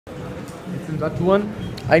Jetzt im Saturn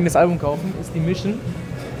eigenes Album kaufen, ist die Mission.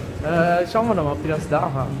 Schauen wir doch mal, ob die das da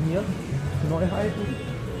haben hier. Neuheiten.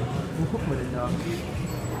 Wo gucken wir denn da?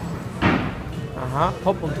 Aha,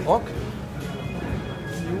 Pop und Rock.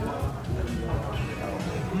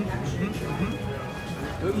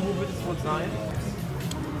 Irgendwo wird es wohl sein.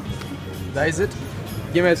 Da ist es.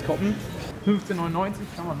 Gehen wir jetzt gucken. 15,99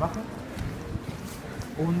 kann man machen.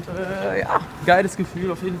 Und ja, geiles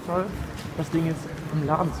Gefühl auf jeden Fall, das Ding jetzt im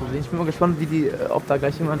Laden zu sehen. Ich bin mal gespannt, wie die, ob da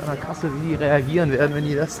gleich jemand an der Kasse, wie die reagieren werden, wenn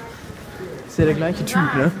die das. Ist ja der gleiche Typ,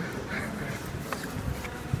 ne?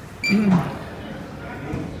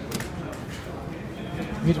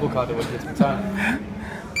 Metrokarte wollte ich jetzt bezahlen.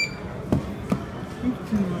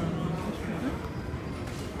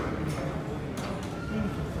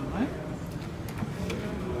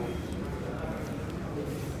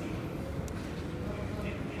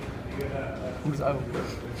 Gutes Album.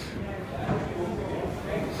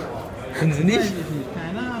 Finden Sie nicht?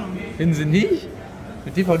 Keine Ahnung. Finden Sie nicht?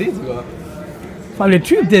 Mit DVD sogar. Vor allem der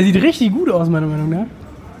Typ, der sieht richtig gut aus, meiner Meinung nach.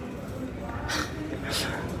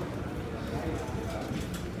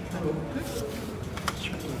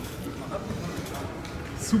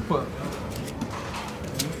 Super.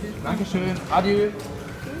 Dankeschön. Adieu.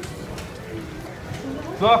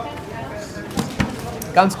 So.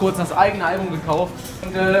 Ganz kurz das eigene Album gekauft.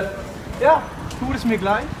 Und ja, tut es mir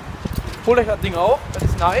gleich. Holt euch das Ding auf, das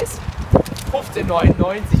ist nice.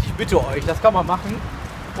 15,99, ich bitte euch, das kann man machen.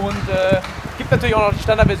 Und gibt natürlich auch noch die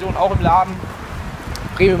Standardversion, auch im Laden.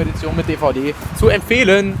 Premium-Edition mit DVD. Zu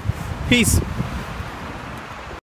empfehlen. Peace.